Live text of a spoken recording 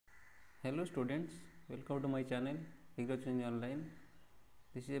Hello students, welcome to my channel Exerted Online.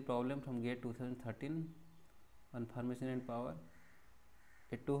 This is a problem from GATE 2013 on formation and power.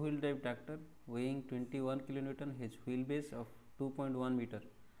 A two-wheel drive tractor weighing 21 kN has wheelbase of 2.1 meter.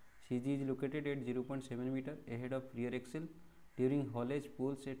 CG is located at 0.7 meter ahead of rear axle. During haulage,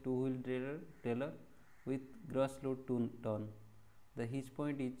 pulls a two-wheel trailer with gross load 2 ton. The hitch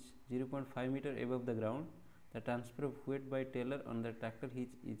point is 0.5 meter above the ground. The transfer of weight by trailer on the tractor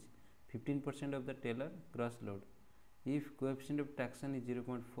hitch is 15% of the trailer gross load. If coefficient of traction is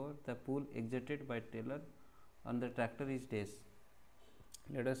 0.4, the pull exerted by trailer on the tractor is dash.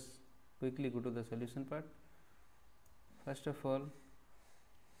 Let us quickly go to the solution part. First of all,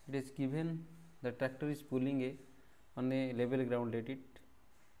 it is given the tractor is pulling on a level ground, let it.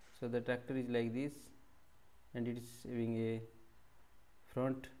 So the tractor is like this, and it is having a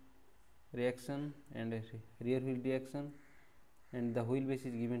front reaction and a rear wheel reaction, and the wheelbase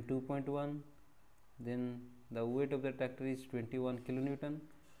is given 2.1. then the weight of the tractor is 21 kilonewton,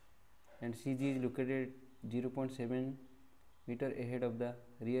 and CG is located 0.7 meter ahead of the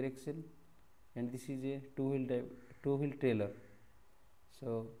rear axle, and this is a two-wheel trailer.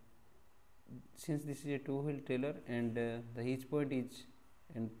 So since this is a two-wheel trailer and the hitch point is,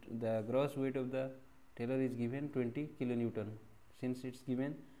 and the gross weight of the trailer is given 20 kilonewton, since it's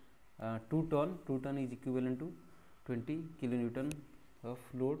given 2 ton is equivalent to 20 kilonewton of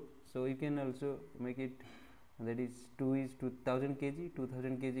load. So you can also make it, that is 2 is 2000 kg,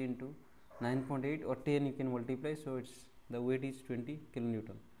 2000 kg into 9.8 or 10 you can multiply, so it's the weight is 20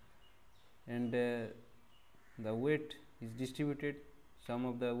 kilonewton, and the weight is distributed, some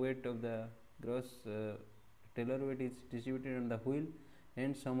of the weight of the gross trailer weight is distributed on the wheel,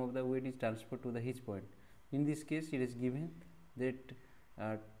 and some of the weight is transferred to the hitch point. In this case, it is given that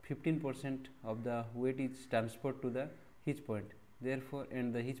 15% of the weight is transferred to the hitch point. Therefore,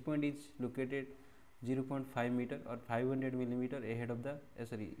 and the hitch point is located 0.5 meter or 500 millimeter ahead of the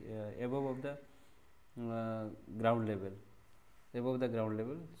above of the ground level, above the ground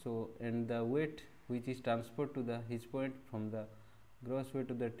level. So, and the weight which is transferred to the hitch point from the gross weight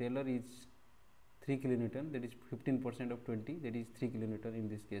of the trailer is 3 kilonewton, that is 15% of 20, that is 3 kilonewton in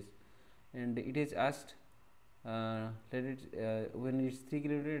this case. And it is asked, when it is 3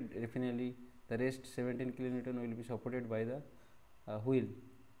 kilonewton, definitely the rest 17 kilonewton will be supported by the wheel.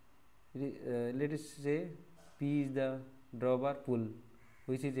 Let us say P is the drawbar pull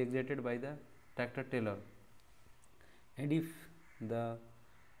which is exerted by the tractor trailer, and if the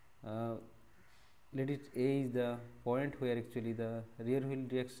let it A is the point where actually the rear wheel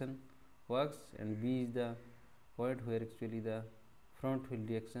reaction works, and B is the point where actually the front wheel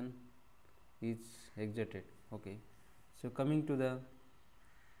reaction is exerted. Okay, so coming to the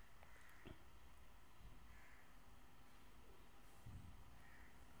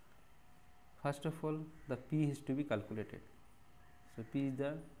first of all, the P has to be calculated. So P is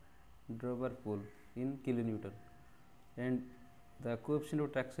the drawbar pull in kilonewton, and the coefficient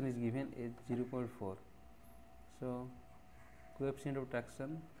of traction is given as 0.4. So coefficient of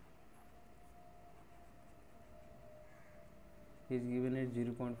traction is given as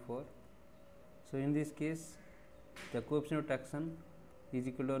 0.4. So in this case, the coefficient of traction is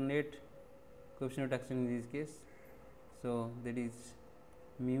equal to net coefficient of traction in this case. So that is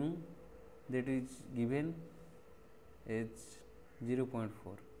mu, that is given as 0.4.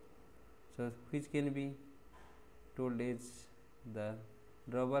 So which can be told as the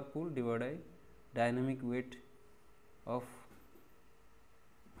drawbar pull divided by dynamic weight of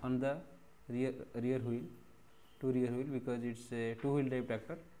on the rear wheel, because it's a two-wheel drive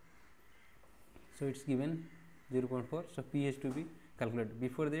tractor. So it's given 0.4. So P has to be calculated.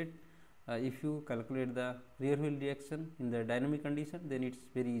 Before that, if you calculate the rear wheel reaction in the dynamic condition, then it's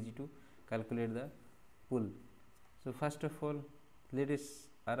very easy to calculate the pull. So first of all, let us,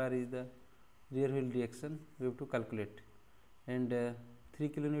 RR is the rear wheel reaction we have to calculate, and 3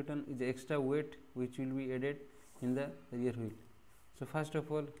 kilonewton is the extra weight which will be added in the rear wheel. So first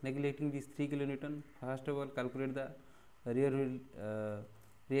of all, neglecting this 3 kilonewton, first of all calculate the rear wheel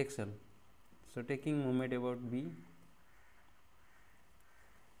reaction. So taking moment about B,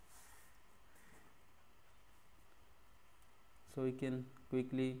 so we can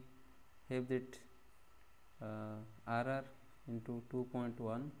quickly have that RR into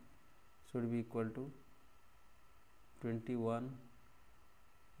 2.1 should be equal to 21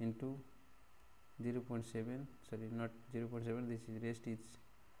 into 0.7, sorry, not 0.7, this is rest is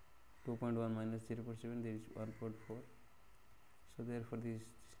 2.1 minus 0.7, there is 1.4. So therefore this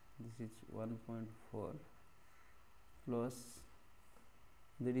is 1.4 plus,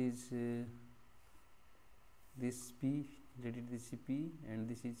 that is this P let it this is P and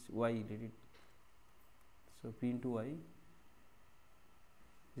this is Y, let it, so P into Y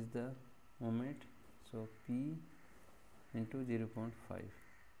is the moment, so P into 0.5,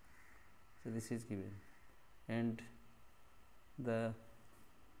 so this is given, and the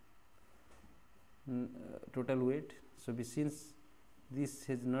total weight. So since this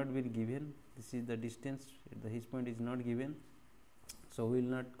has not been given, this is the distance, the hitch point is not given, so we will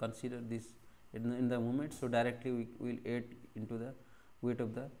not consider this in the moment, so directly we will add into the weight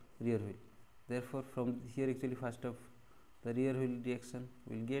of the rear wheel. Therefore from here actually first of the rear wheel reaction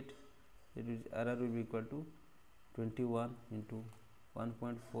we will get, that is RR will be equal to 21 into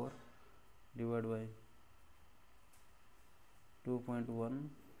 1.4 divided by 2.1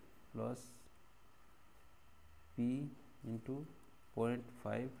 plus P into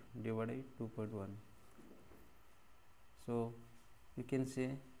 0.5 divided by 2.1. So you can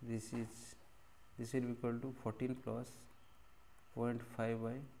say this will be equal to 14 plus 0.5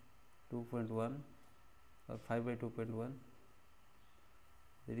 by 2.1 or 5 by 2.1,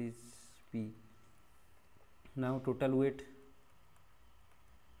 that is P. Now total weight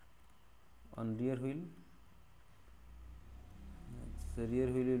on rear wheel, the rear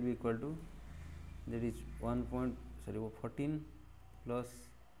wheel will be equal to, that is 14 plus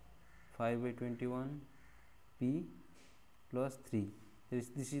 5 by 21 P plus 3.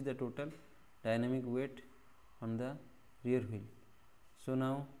 This is the total dynamic weight on the rear wheel. So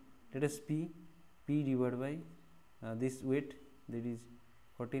now let us P divided by this weight, that is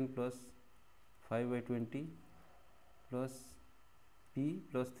 14 plus 5 by 20 plus P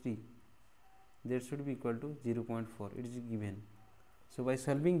plus 3, that should be equal to 0.4, it is given. So by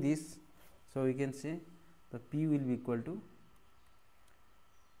solving this, so we can say the P will be equal to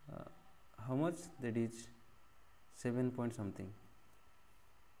how much, that is 7 point something.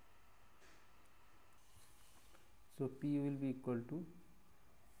 So P will be equal to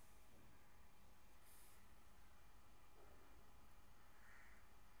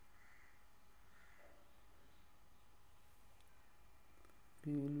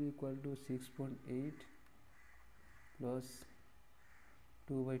P will be equal to 6.8 plus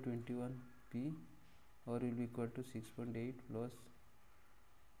 2 by 21 P, or will be equal to 6.8 plus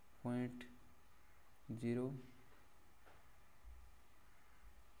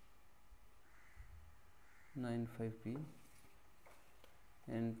 0.095 P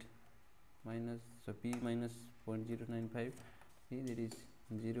and minus, so P minus 0.095 P, that is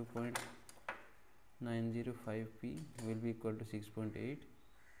 0.905 P will be equal to 6.8,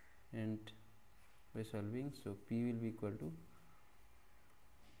 and by solving, so P will be equal to,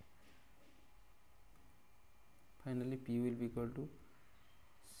 finally P will be equal to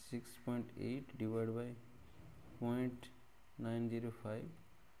 6.8 divided by 0.905,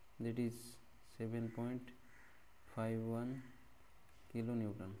 that is 7.51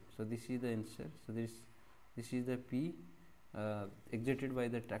 kilonewton. So this is the answer. So this is the P exerted by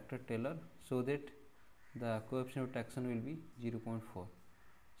the tractor trailer, so that the coefficient of traction will be 0.4.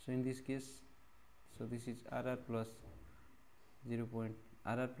 So in this case, so this is RR plus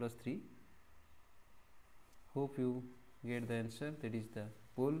RR plus 3. Hope you get the answer, that is the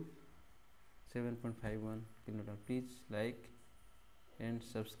pole 7.51 kilonewton. Please like and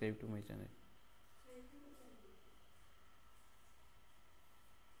subscribe to my channel.